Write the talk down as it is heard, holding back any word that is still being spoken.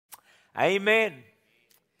Amen.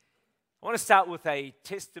 I want to start with a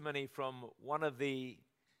testimony from one of the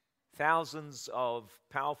thousands of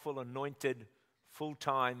powerful, anointed,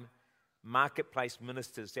 full-time marketplace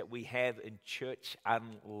ministers that we have in Church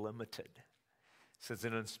Unlimited. This is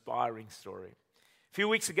an inspiring story. A few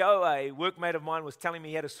weeks ago, a workmate of mine was telling me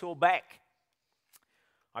he had a sore back.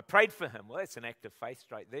 I prayed for him. Well, that's an act of faith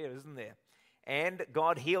right there, isn't there? And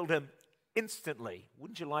God healed him instantly.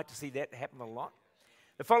 Wouldn't you like to see that happen a lot?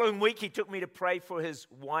 The following week, he took me to pray for his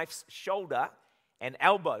wife's shoulder and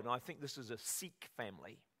elbow. And I think this is a Sikh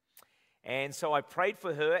family. And so I prayed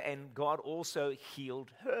for her, and God also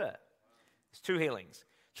healed her. It's 2 healings.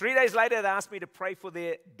 3 days later, they asked me to pray for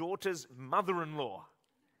their daughter's mother-in-law.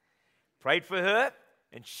 Prayed for her,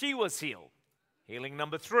 and she was healed. Healing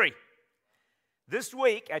number 3. This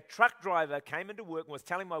week, a truck driver came into work and was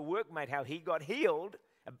telling my workmate how he got healed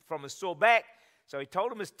from a sore back. So he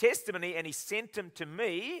told him his testimony, and he sent him to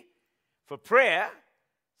me for prayer.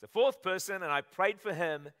 It's the 4th person, and I prayed for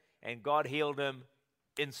him, and God healed him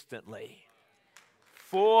instantly.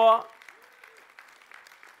 4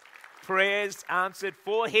 prayers answered,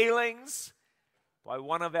 4 healings by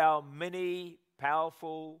one of our many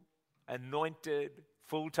powerful, anointed,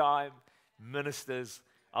 full-time ministers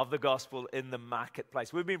of the gospel in the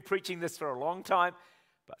marketplace. We've been preaching this for a long time,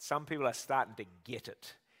 but some people are starting to get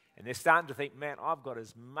it. And they're starting to think, man, I've got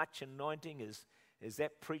as much anointing as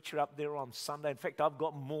that preacher up there on Sunday. In fact, I've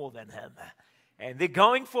got more than him. And they're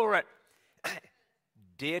going for it.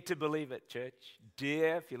 Dare to believe it, church.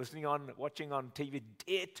 Dare, if you're listening on, watching on TV,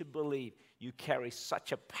 dare to believe you carry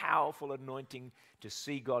such a powerful anointing to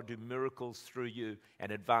see God do miracles through you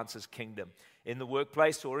and advance His kingdom in the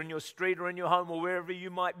workplace or in your street or in your home or wherever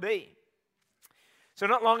you might be. So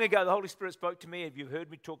not long ago, the Holy Spirit spoke to me. You've heard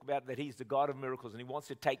me talk about that He's the God of miracles, and He wants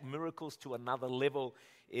to take miracles to another level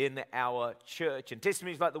in our church. And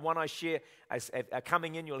testimonies like the one I share are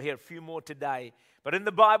coming in. You'll hear a few more today. But in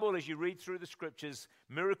the Bible, as you read through the Scriptures,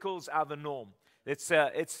 miracles are the norm. They're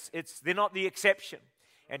not the exception.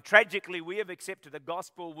 And tragically, we have accepted a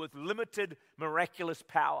gospel with limited miraculous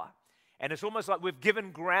power. And it's almost like we've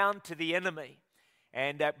given ground to the enemy.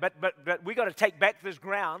 And but we got to take back this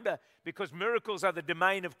ground because miracles are the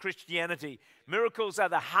domain of Christianity. Miracles are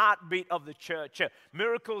the heartbeat of the church.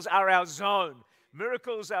 Miracles are our zone.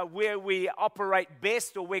 Miracles are where we operate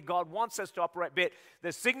best or where God wants us to operate best.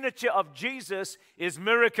 The signature of Jesus is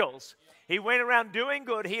miracles. He went around doing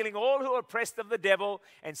good, healing all who are oppressed of the devil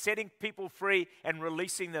and setting people free and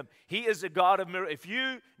releasing them. He is a God of miracles. If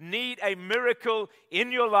you need a miracle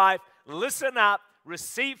in your life, listen up.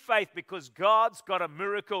 Receive faith because God's got a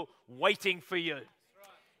miracle waiting for you.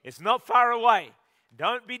 It's not far away.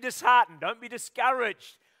 Don't be disheartened. Don't be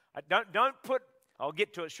discouraged. I'll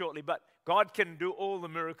get to it shortly, but God can do all the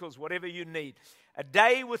miracles, whatever you need. A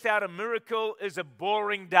day without a miracle is a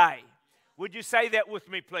boring day. Would you say that with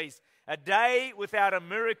me, please? A day without a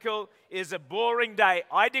miracle is a boring day.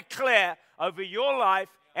 I declare over your life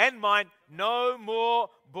and mine, no more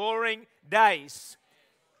boring days.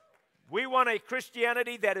 We want a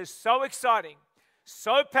Christianity that is so exciting,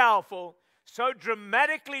 so powerful, so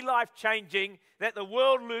dramatically life-changing that the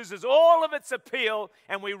world loses all of its appeal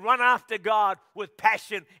and we run after God with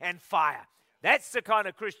passion and fire. That's the kind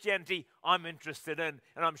of Christianity I'm interested in,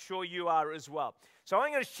 and I'm sure you are as well. So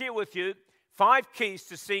I'm going to share with you 5 keys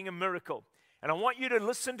to seeing a miracle. And I want you to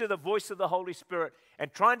listen to the voice of the Holy Spirit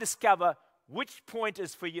and try and discover which point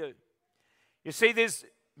is for you. You see, there's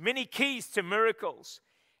many keys to miracles.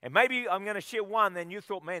 And maybe I'm going to share one, then you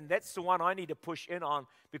thought, man, that's the one I need to push in on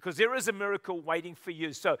because there is a miracle waiting for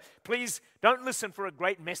you. So please don't listen for a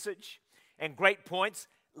great message and great points.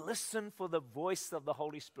 Listen for the voice of the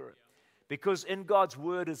Holy Spirit because in God's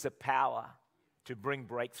word is the power to bring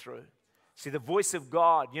breakthrough. See, the voice of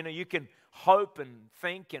God, you can hope and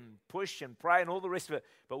think and push and pray and all the rest of it.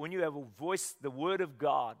 But when you have a voice, the word of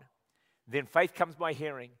God, then faith comes by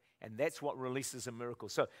hearing. And that's what releases a miracle.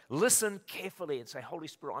 So listen carefully and say, Holy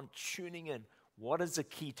Spirit, I'm tuning in. What is the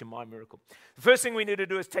key to my miracle? The first thing we need to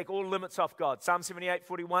do is take all limits off God. Psalm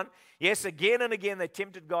 78:41. Yes, again and again they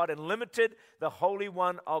tempted God and limited the Holy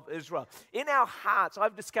One of Israel. In our hearts,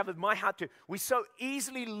 I've discovered my heart too, we so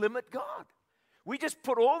easily limit God. We just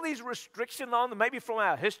put all these restrictions on them, maybe from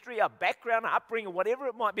our history, our background, our upbringing, whatever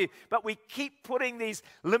it might be. But we keep putting these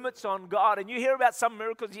limits on God. And you hear about some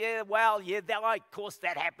miracles. Of course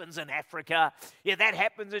that happens in Africa. Yeah, that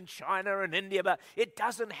happens in China and India. But it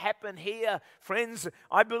doesn't happen here. Friends,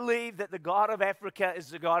 I believe that the God of Africa is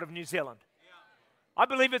the God of New Zealand. I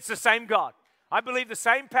believe it's the same God. I believe the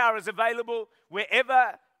same power is available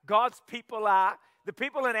wherever God's people are. the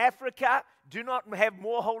people in Africa do not have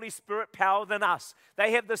more Holy Spirit power than us.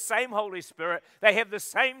 They have the same Holy Spirit. They have the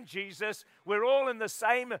same Jesus. We're all in the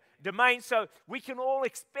same domain, so we can all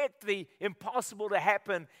expect the impossible to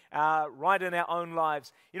happen right in our own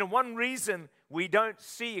lives. You know, one reason we don't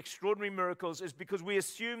see extraordinary miracles is because we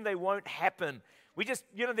assume they won't happen. We just,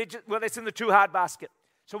 that's in the too hard basket.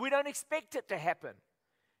 So we don't expect it to happen.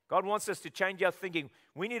 God wants us to change our thinking.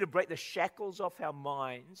 We need to break the shackles off our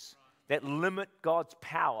minds that limit God's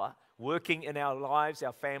power working in our lives,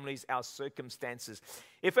 our families, our circumstances.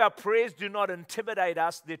 If our prayers do not intimidate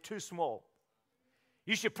us, they're too small.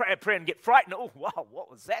 You should pray a prayer and get frightened. Oh, wow,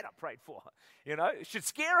 what was that I prayed for? You know, it should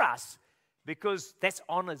scare us because that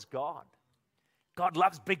honors God. God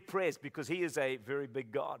loves big prayers because he is a very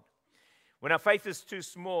big God. When our faith is too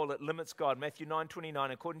small, it limits God. Matthew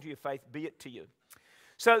 9:29, according to your faith, be it to you.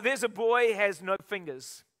 So there's a boy has no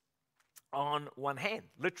fingers on one hand,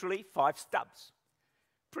 literally 5 stubs.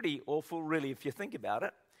 Pretty awful, really, if you think about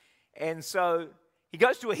it. And so he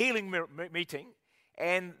goes to a healing meeting,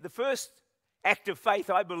 and the first act of faith,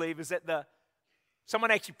 I believe, is that someone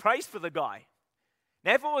actually prays for the guy.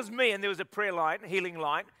 Now, if it was me and there was a prayer line, healing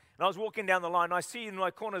line, and I was walking down the line, I see in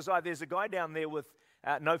my corner's eye there's a guy down there with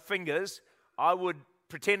no fingers, I would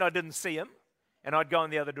pretend I didn't see him, and I'd go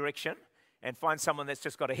in the other direction and find someone that's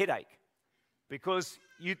just got a headache. Because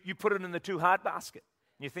you put it in the too hard basket.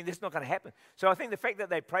 And you think that's not going to happen. So I think the fact that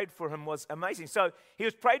they prayed for him was amazing. So he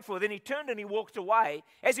was prayed for, then he turned and he walked away.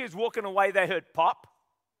 As he was walking away, they heard pop.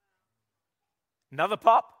 Another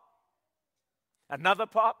pop. Another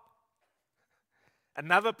pop.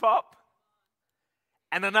 Another pop.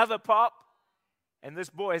 And another pop. And this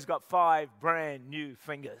boy has got 5 brand new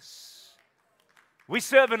fingers. We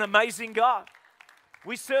serve an amazing God.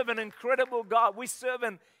 We serve an incredible God. We serve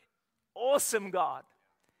an awesome God.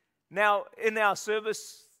 Now, in our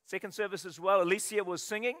service, second service as well, Alicia was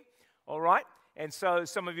singing, all right? And so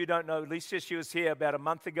some of you don't know Alicia. She was here about a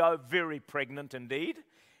month ago, very pregnant indeed.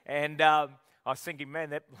 And I was thinking, man,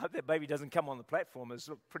 that baby doesn't come on the platform. It's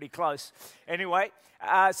pretty close. Anyway,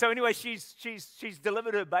 she's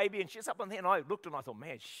delivered her baby, and she's up on there. And I looked and I thought,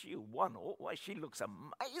 man, she won. She looks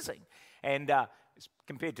amazing. And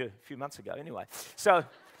compared to a few months ago, anyway. So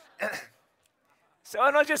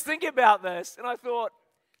and I was just thinking about this, and I thought,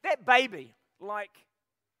 that baby, like,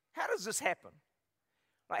 how does this happen?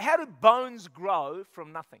 Like, how do bones grow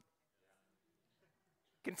from nothing?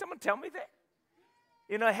 Can someone tell me that?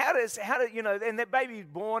 You know, and that baby's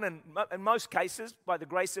born, and in most cases, by the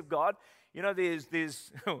grace of God, you know,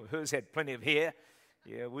 there's hers had plenty of hair.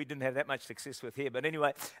 Yeah, we didn't have that much success with hair, but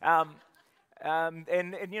anyway. And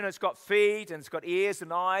you know, it's got feet, and it's got ears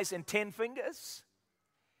and eyes, and 10 fingers.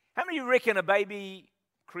 How many of you reckon a baby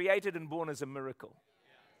created and born is a miracle?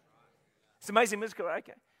 It's an amazing miracle,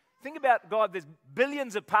 okay? Think about God, there's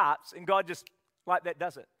billions of parts, and God just like that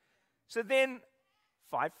does it. So then,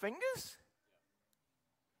 5 fingers?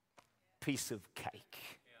 Piece of cake.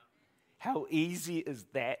 How easy is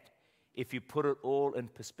that if you put it all in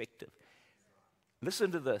perspective?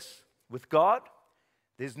 Listen to this. With God,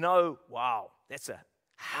 there's no, wow, that's a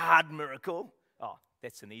hard miracle. Oh,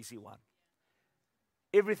 that's an easy one.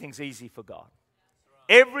 Everything's easy for God.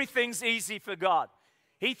 Everything's easy for God.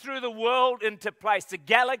 He threw the world into place, the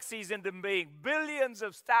galaxies into being, billions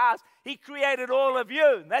of stars. He created all of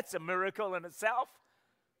you. And that's a miracle in itself.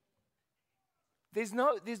 There's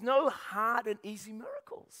no hard and easy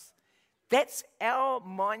miracles. That's our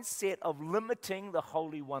mindset of limiting the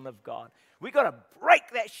Holy One of God. We've got to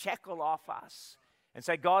break that shackle off us and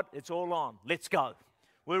say, God, it's all on. Let's go.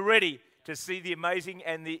 We're ready to see the amazing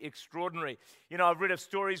and the extraordinary. You know, I've read of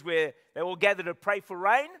stories where they all gather to pray for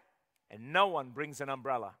rain, and no one brings an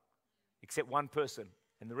umbrella except one person,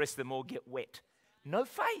 and the rest of them all get wet. No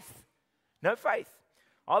faith. No faith.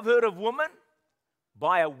 I've heard of women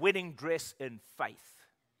buy a wedding dress in faith.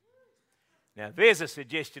 Now, there's a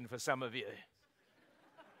suggestion for some of you.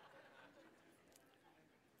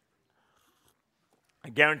 I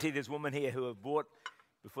guarantee there's women here who have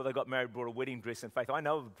before they got married, bought a wedding dress in faith. I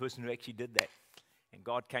know of a person who actually did that, and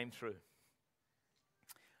God came through.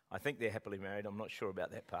 I think they're happily married. I'm not sure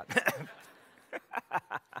about that part.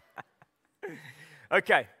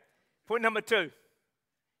 Okay, point number 2.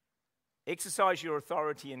 Exercise your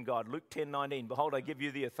authority in God. Luke 10:19. Behold, I give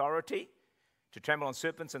you the authority to trample on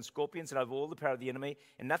serpents and scorpions and over all the power of the enemy,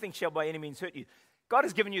 and nothing shall by any means hurt you. God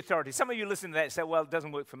has given you authority. Some of you listen to that and say, well, it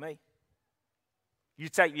doesn't work for me. You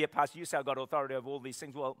say, yeah, Pastor, you say I've got authority over all these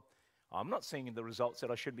things. Well, I'm not seeing the results that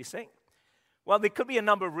I should be seeing. Well, there could be a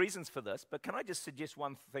number of reasons for this, but can I just suggest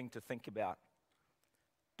one thing to think about?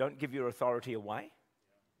 Don't give your authority away.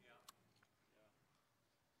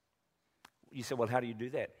 you say, well, how do you do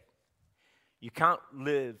that? You can't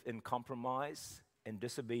live in compromise and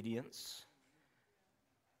disobedience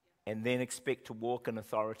and then expect to walk in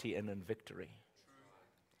authority and in victory.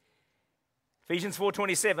 Ephesians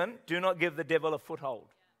 4:27, do not give the devil a foothold.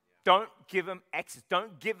 Don't give him access.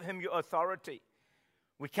 Don't give him your authority.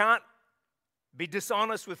 We can't be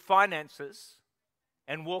dishonest with finances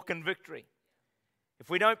and walk in victory. If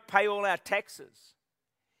we don't pay all our taxes,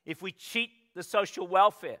 if we cheat the social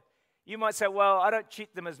welfare, you might say, well, I don't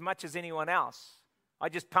cheat them as much as anyone else. I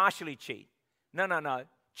just partially cheat. No.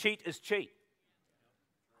 Cheat is cheat.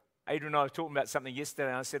 Adrian and I were talking about something yesterday,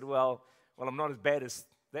 and I said, well, I'm not as bad as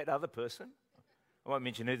that other person. I won't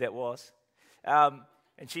mention who that was. And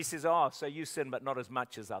she says, oh, so you sin, but not as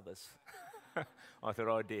much as others. I thought,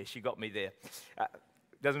 oh dear, she got me there.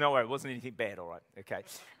 Doesn't know where it wasn't anything bad, all right, okay.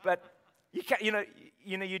 But you can't,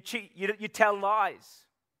 you cheat, you tell lies.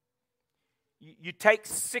 You take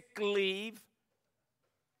sick leave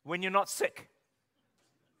when you're not sick.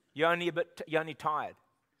 You're only tired.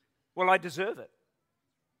 Well, I deserve it.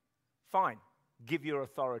 Fine, give your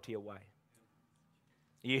authority away.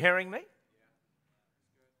 Are you hearing me?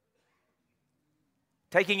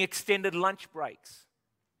 Taking extended lunch breaks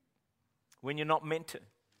when you're not meant to.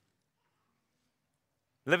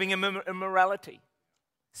 Living in immorality.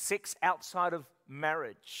 Sex outside of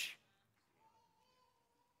marriage.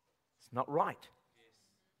 It's not right.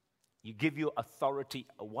 You give your authority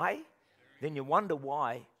away, then you wonder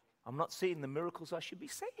why I'm not seeing the miracles I should be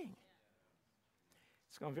seeing.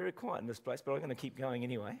 It's gone very quiet in this place, but I'm going to keep going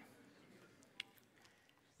anyway.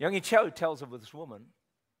 Yonggi Cho tells of this woman,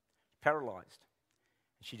 paralyzed.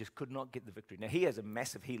 She just could not get the victory. Now, he has a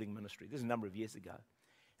massive healing ministry. This is a number of years ago.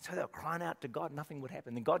 So they were crying out to God. Nothing would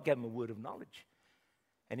happen. Then God gave him a word of knowledge.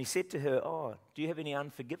 And he said to her, oh, do you have any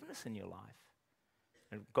unforgiveness in your life?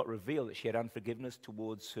 And it got revealed that she had unforgiveness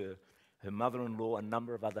towards her mother-in-law and a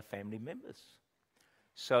number of other family members.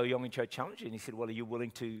 So Yonggi Cho challenged her, and he said, well, are you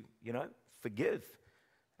willing to, forgive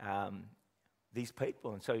these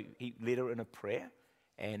people? And so he led her in a prayer.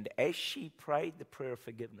 And as she prayed the prayer of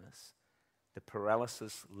forgiveness, the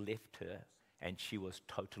paralysis left her, and she was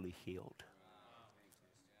totally healed.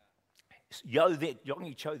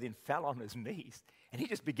 Yonggi Cho then fell on his knees, and he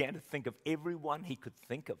just began to think of everyone he could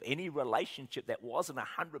think of, any relationship that wasn't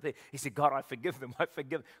 100%. He said, God, I forgive them, I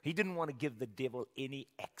forgive them. He didn't want to give the devil any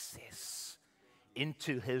access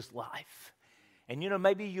into his life. And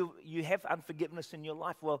maybe you have unforgiveness in your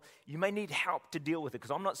life. Well, you may need help to deal with it,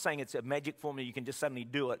 because I'm not saying it's a magic formula you can just suddenly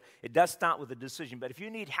do it. It does start with a decision. But if you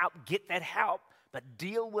need help, get that help, but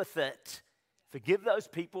deal with it. Forgive those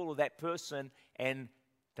people or that person, and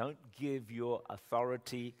don't give your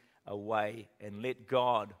authority away, and let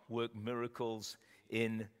God work miracles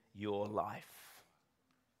in your life.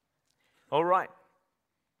 All right.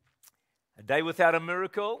 A day without a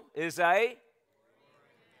miracle is a...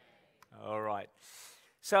 All right.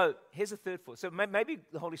 So here's a third thought. So maybe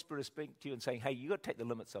the Holy Spirit is speaking to you and saying, hey, you've got to take the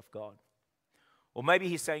limits off God. Or maybe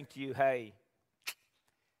he's saying to you, hey,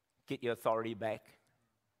 get your authority back.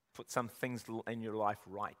 Put some things in your life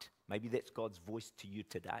right. Maybe that's God's voice to you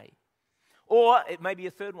today. Or it may be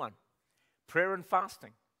a third one, prayer and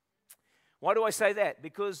fasting. Why do I say that?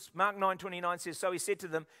 Because Mark 9:29 says, so he said to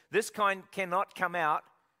them, this kind can come out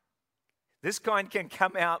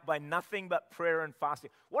by nothing but prayer and fasting.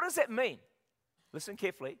 What does that mean? Listen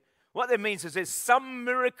carefully. What that means is there's some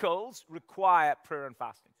miracles require prayer and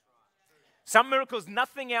fasting. Some miracles,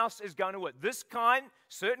 nothing else is going to work. This kind,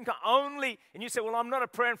 certain kind, only, and you say, well, I'm not a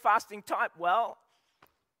prayer and fasting type. Well,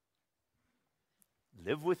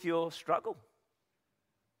 live with your struggle.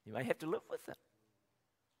 You may have to live with it.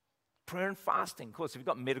 Prayer and fasting. Of course, if you've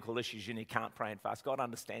got medical issues and you can't pray and fast, God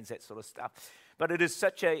understands that sort of stuff. But it is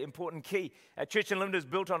such an important key. Our Church Unlimited is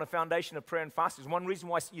built on a foundation of prayer and fasting. It's one reason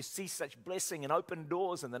why you see such blessing and open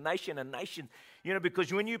doors in the nation and nation.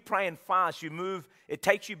 Because when you pray and fast, you move, it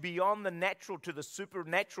takes you beyond the natural to the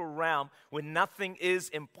supernatural realm where nothing is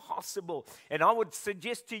impossible. And I would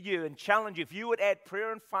suggest to you and challenge you, if you would add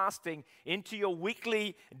prayer and fasting into your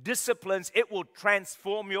weekly disciplines, it will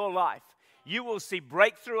transform your life. You will see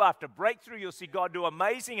breakthrough after breakthrough. You'll see God do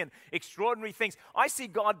amazing and extraordinary things. I see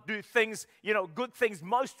God do things, good things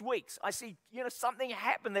most weeks. I see, something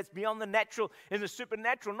happen that's beyond the natural and the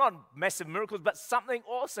supernatural. Not massive miracles, but something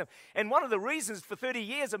awesome. And one of the reasons for 30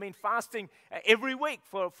 years I've been fasting every week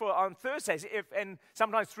for on Thursdays. And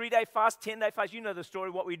sometimes 3-day fast, 10-day fast. You know the story,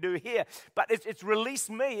 what we do here. But it's released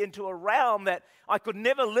me into a realm that I could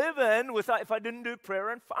never live in if I didn't do prayer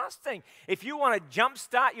and fasting. If you want to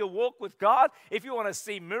jumpstart your walk with God, God, if you want to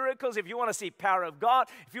see miracles, if you want to see power of God,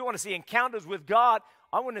 if you want to see encounters with God,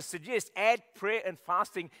 I want to suggest add prayer and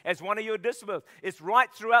fasting as one of your disciplines. It's right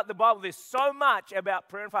throughout the Bible. There's so much about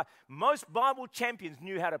prayer and fast. Most Bible champions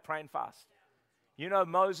knew how to pray and fast. You know,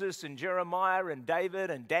 Moses and Jeremiah and David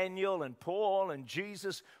and Daniel and Paul and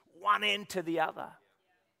Jesus, one end to the other.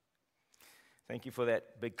 Thank you for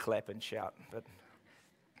that big clap and shout. But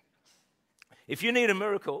if you need a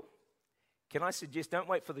miracle, can I suggest don't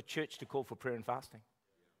wait for the church to call for prayer and fasting.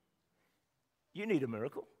 You need a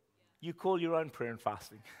miracle. You call your own prayer and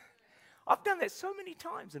fasting. I've done that so many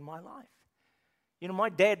times in my life. You know, my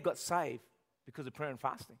dad got saved because of prayer and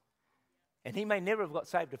fasting. And he may never have got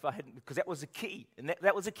saved if I hadn't, because that was the key. And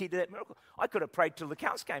that was the key to that miracle. I could have prayed till the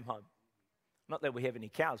cows came home. Not that we have any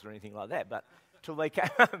cows or anything like that, but till they came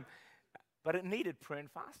home. But it needed prayer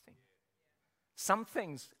and fasting. Some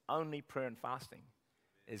things only prayer and fasting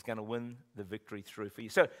is going to win the victory through for you.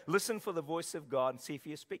 So listen for the voice of God and see if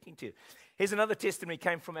He is speaking to you. Here's another testimony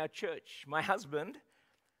came from our church. My husband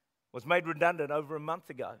was made redundant over a month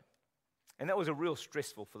ago. And that was a real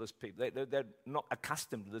stressful for this people. They're not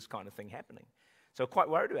accustomed to this kind of thing happening. So quite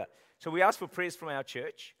worried about it. So we asked for prayers from our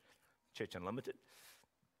church, Church Unlimited.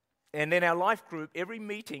 And then our life group, every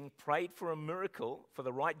meeting, prayed for a miracle for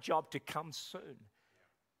the right job to come soon.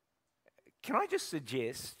 Can I just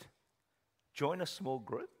suggest, join a small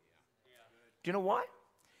group? Do you know why?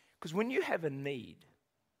 Because when you have a need,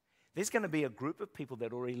 there's going to be a group of people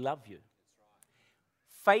that already love you.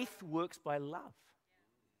 Faith works by love.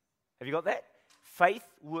 Have you got that? Faith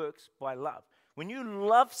works by love. When you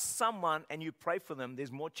love someone and you pray for them,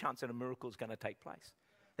 there's more chance that a miracle is going to take place.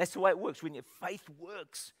 That's the way it works. When your faith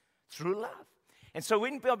works through love. And so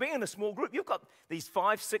when being in a small group, you've got these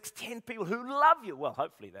 5, 6, 10 people who love you. Well,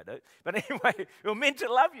 hopefully they do. But anyway, who are meant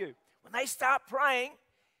to love you. When they start praying,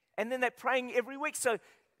 and then they're praying every week. So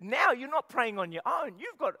now you're not praying on your own.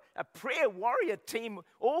 You've got a prayer warrior team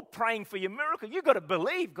all praying for your miracle. You've got to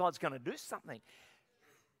believe God's going to do something.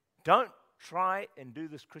 Don't try and do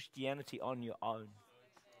this Christianity on your own.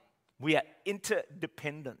 We are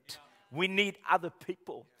interdependent. We need other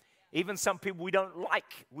people. Even some people we don't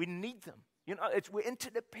like, we need them. You know, we're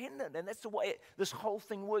interdependent, and that's the way this whole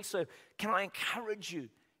thing works. So can I encourage you,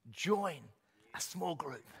 join a small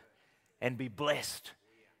group and be blessed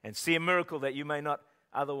and see a miracle that you may not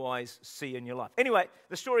otherwise see in your life. Anyway,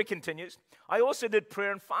 the story continues. I also did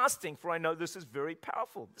prayer and fasting, for I know this is very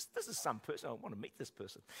powerful. This is some person. I want to meet this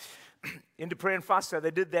person. Into prayer and fasting, so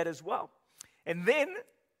they did that as well. And then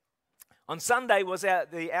on Sunday was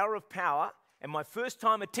the hour of power, and my first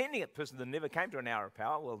time attending it, person that never came to an hour of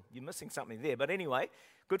power, well, you're missing something there. But anyway,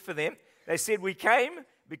 good for them. They said, we came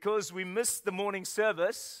because we missed the morning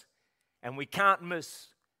service, and we can't miss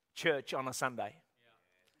church on a Sunday.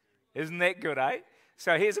 Isn't that good, eh?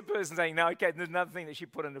 So here's a person saying, no, okay, there's another thing that she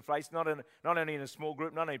put into place, not only in a small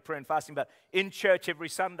group, not only prayer and fasting, but in church every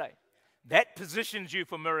Sunday. That positions you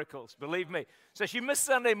for miracles, believe me. So she missed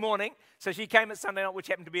Sunday morning, so she came at Sunday night, which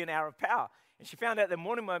happened to be an hour of power. And she found out that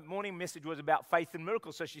my morning message was about faith and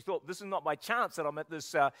miracles, so she thought, this is not by chance that I'm at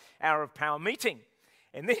this hour of power meeting.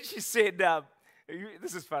 And then she said,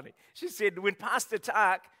 this is funny, she said, when Pastor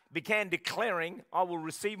Tak began declaring, I will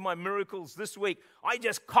receive my miracles this week, I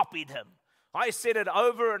just copied him. I said it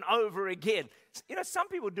over and over again. You know, some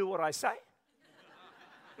people do what I say.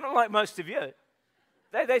 Not like most of you.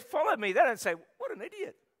 They follow me. They don't say, what an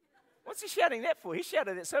idiot. What's he shouting that for? He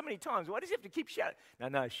shouted it so many times. Why does he have to keep shouting?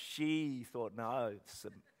 No, she thought, no,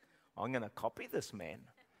 I'm going to copy this man.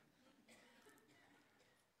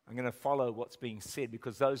 I'm going to follow what's being said,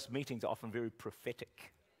 because those meetings are often very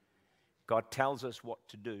prophetic. God tells us what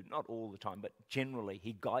to do. Not all the time, but generally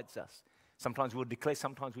He guides us. Sometimes we'll declare,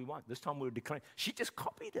 sometimes we won't. This time we were declaring. She just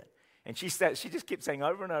copied it. And she just kept saying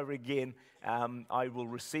over and over again, I will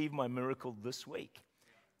receive my miracle this week.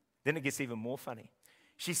 Then it gets even more funny.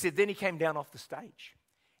 She said, then he came down off the stage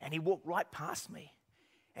and he walked right past me.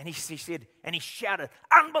 And she said, and he shouted,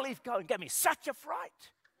 unbelief go, and gave me such a fright.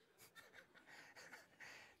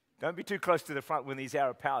 Don't be too close to the front when these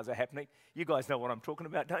hour of powers are happening. You guys know what I'm talking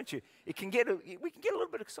about, don't you? We can get a little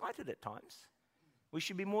bit excited at times. We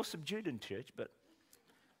should be more subdued in church, but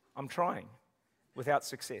I'm trying without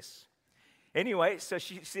success. Anyway, so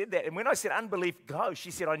she said that. And when I said unbelief go, she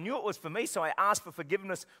said, I knew it was for me, so I asked for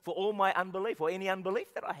forgiveness for all my unbelief or any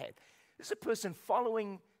unbelief that I had. This is a person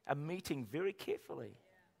following a meeting very carefully.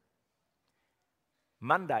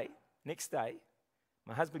 Monday, next day,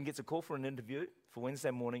 my husband gets a call for an interview for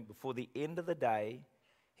Wednesday morning. Before the end of the day,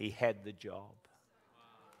 he had the job.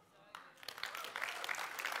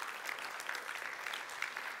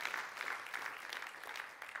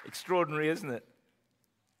 Extraordinary, isn't it?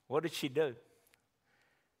 What did she do?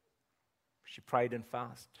 She prayed and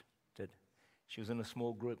fasted. She was in a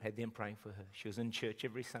small group, had them praying for her. She was in church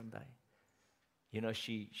every Sunday. You know,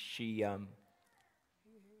 she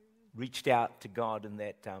reached out to God in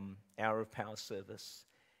that hour of power service,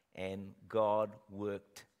 and God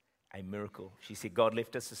worked a miracle. She said, God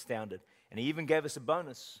left us astounded. And he even gave us a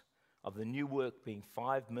bonus of the new work being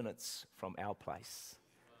 5 minutes from our place.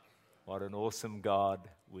 What an awesome God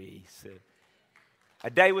we serve. A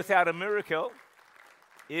day without a miracle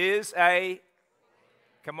is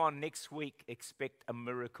come on, next week, expect a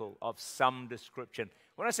miracle of some description.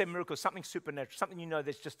 When I say miracle, something supernatural, something you know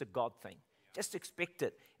that's just a God thing. Just expect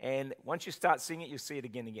it. And once you start seeing it, you'll see it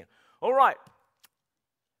again and again. All right.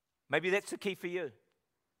 Maybe that's the key for you,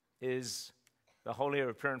 is the whole area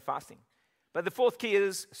of prayer and fasting. But the fourth key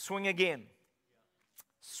is swing again.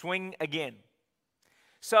 Swing again.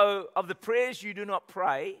 So, of the prayers you do not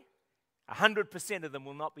pray, 100% of them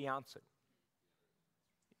will not be answered.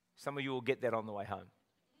 Some of you will get that on the way home.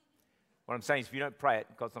 What I'm saying is, if you don't pray it,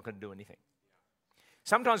 God's not going to do anything.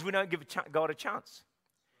 Sometimes we don't give God a chance.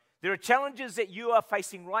 There are challenges that you are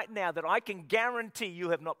facing right now that I can guarantee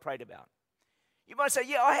you have not prayed about. You might say,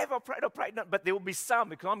 yeah, I've prayed, no, but there will be some,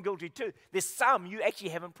 because I'm guilty too. There's some you actually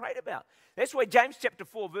haven't prayed about. That's why James chapter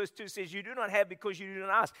 4, verse 2 says, you do not have because you do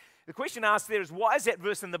not ask. The question asked there is, why is that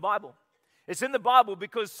verse in the Bible? It's in the Bible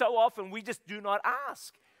because so often we just do not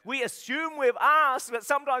ask. We assume we've asked, but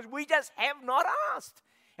sometimes we just have not asked.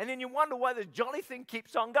 And then you wonder why the jolly thing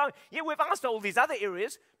keeps on going. Yeah, we've asked all these other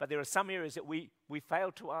areas, but there are some areas that we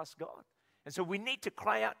fail to ask God. And so we need to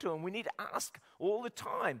cry out to him. We need to ask all the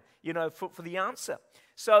time, for the answer.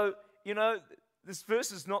 So, this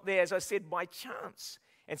verse is not there, as I said, by chance.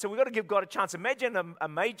 And so we've got to give God a chance. Imagine a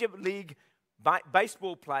major league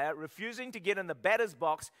baseball player refusing to get in the batter's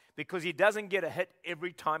box because he doesn't get a hit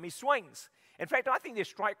every time he swings. In fact, I think their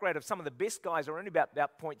strike rate of some of the best guys are only about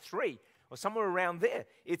 0.3 or somewhere around there.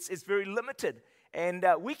 It's very limited. And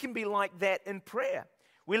we can be like that in prayer.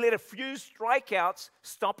 We let a few strikeouts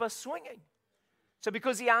stop us swinging. So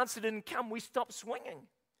because the answer didn't come, we stopped swinging.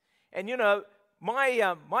 And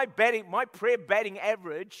my prayer batting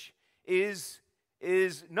average is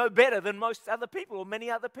no better than most other people or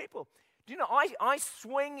many other people. Do you know, I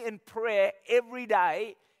swing in prayer every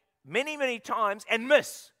day, many, many times, and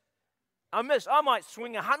miss. I miss. I might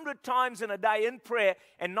swing 100 times in a day in prayer,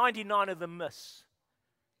 and 99 of them miss.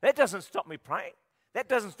 That doesn't stop me praying. That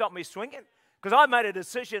doesn't stop me swinging. Because I made a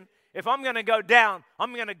decision, if I'm going to go down,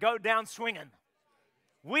 I'm going to go down swinging.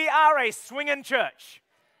 We are a swinging church.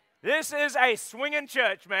 This is a swinging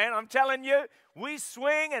church, man. I'm telling you, we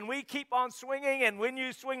swing and we keep on swinging. And when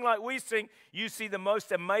you swing like we sing, you see the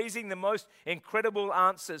most amazing, the most incredible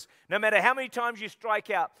answers. No matter how many times you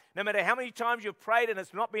strike out, no matter how many times you've prayed and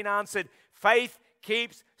it's not been answered, faith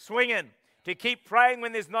keeps swinging. To keep praying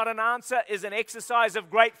when there's not an answer is an exercise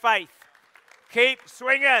of great faith. Keep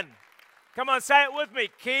swinging. Come on, say it with me.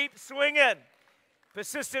 Keep swinging.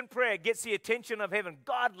 Persistent prayer gets the attention of heaven.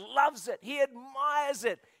 God loves it. He admires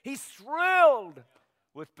it. He's thrilled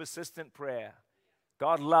with persistent prayer.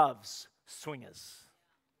 God loves swingers.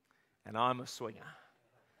 And I'm a swinger.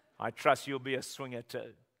 I trust you'll be a swinger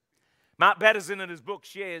too. Mark Batterson in his book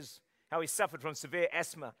shares how he suffered from severe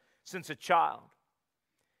asthma since a child.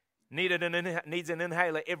 Needs an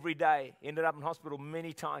inhaler every day. Ended up in hospital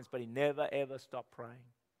many times, but he never ever stopped praying.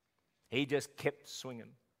 He just kept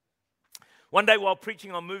swinging. One day while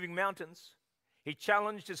preaching on moving mountains, he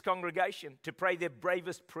challenged his congregation to pray their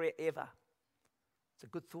bravest prayer ever. It's a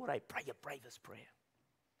good thought, eh? Pray your bravest prayer.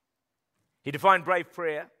 He defined brave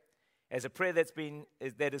prayer as a prayer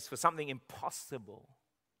that is for something impossible.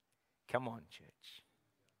 Come on, church.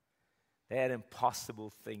 That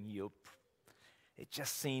impossible thing, it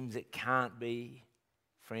just seems it can't be.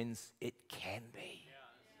 Friends, it can be.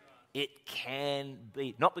 It can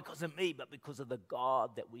be. Not because of me, but because of the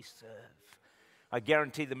God that we serve. I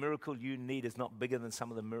guarantee the miracle you need is not bigger than some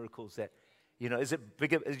of the miracles that, is it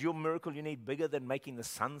bigger? Is your miracle you need bigger than making the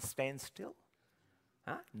sun stand still?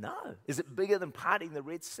 Huh? No. Is it bigger than parting the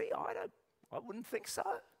Red Sea? I wouldn't think so.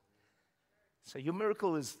 So your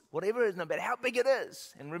miracle is whatever it is, no matter how big it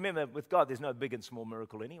is. And remember, with God, there's no big and small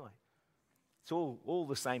miracle anyway. It's all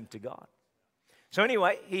the same to God. So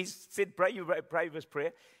anyway, he said, pray your bravest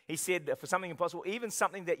prayer. He said, for something impossible, even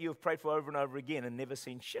something that you have prayed for over and over again and never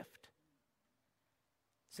seen shift.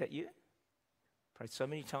 Is that you? Prayed so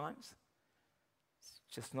many times, it's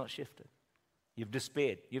just not shifted. You've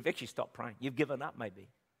despaired. You've actually stopped praying. You've given up maybe.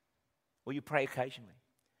 Or you pray occasionally.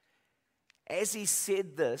 As he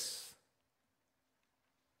said this,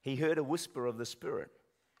 he heard a whisper of the Spirit.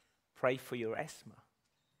 Pray for your asthma.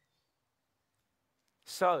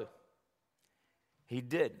 So, he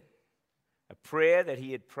did a prayer that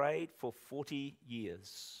he had prayed for 40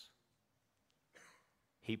 years.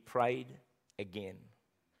 He prayed again.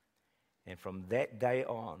 And from that day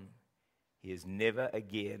on, he has never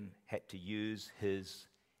again had to use his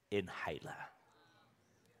inhaler.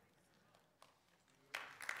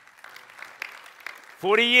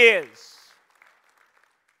 40 years.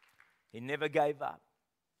 He never gave up.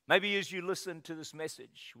 Maybe as you listen to this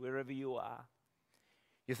message, wherever you are,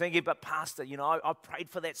 you're thinking, but Pastor, I prayed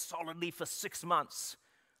for that solidly for 6 months.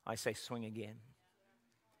 I say, swing again.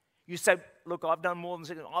 You say, look, I've done more than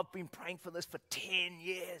 6 months. I've been praying for this for 10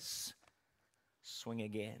 years. Swing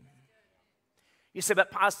again. You say, but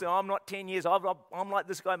Pastor, I'm not 10 years. I'm like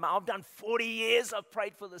this guy. I've done 40 years. I've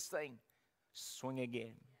prayed for this thing. Swing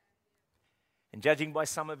again. And judging by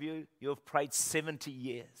some of you, you've prayed 70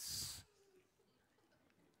 years.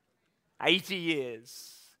 80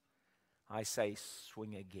 years. I say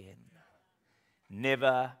swing again.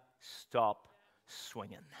 Never stop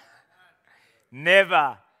swinging.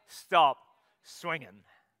 Never stop swinging.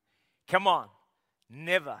 Come on.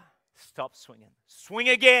 Never stop swinging. Swing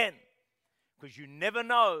again. Because you never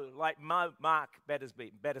know, like Mark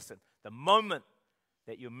Batterson, the moment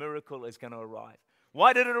that your miracle is going to arrive.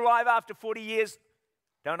 Why did it arrive after 40 years?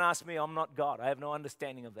 Don't ask me. I'm not God. I have no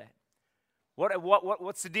understanding of that.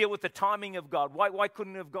 What's the deal with the timing of God? Why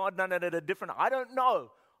couldn't have God done it at a different? I don't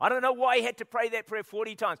know. I don't know why he had to pray that prayer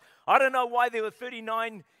 40 times. I don't know why there were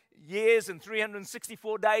 39 years and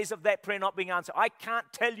 364 days of that prayer not being answered. I can't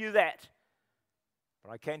tell you that.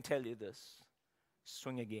 But I can tell you this.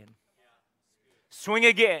 Swing again. Swing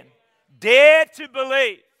again. Dare to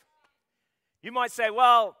believe. You might say,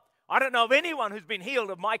 well, I don't know of anyone who's been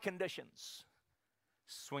healed of my conditions.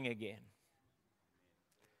 Swing again.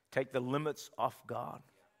 Take the limits off God.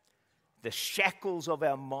 The shackles of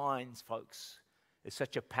our minds, folks, is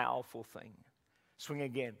such a powerful thing. Swing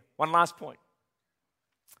again. One last point.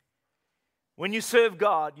 When you serve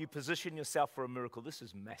God, you position yourself for a miracle. This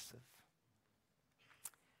is massive.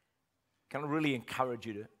 Can I really encourage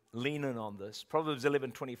you to lean in on this? Proverbs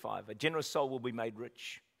 11:25. A generous soul will be made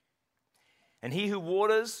rich. And he who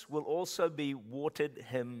waters will also be watered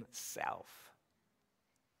himself.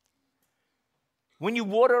 When you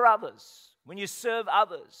water others, when you serve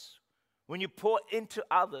others, when you pour into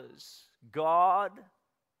others, God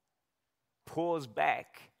pours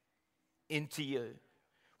back into you.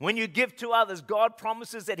 When you give to others, God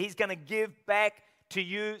promises that he's going to give back to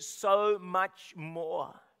you so much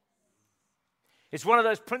more. It's one of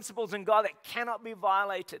those principles in God that cannot be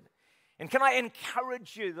violated. And can I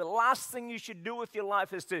encourage you, the last thing you should do with your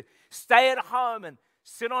life is to stay at home and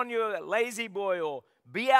sit on your lazy boy or be out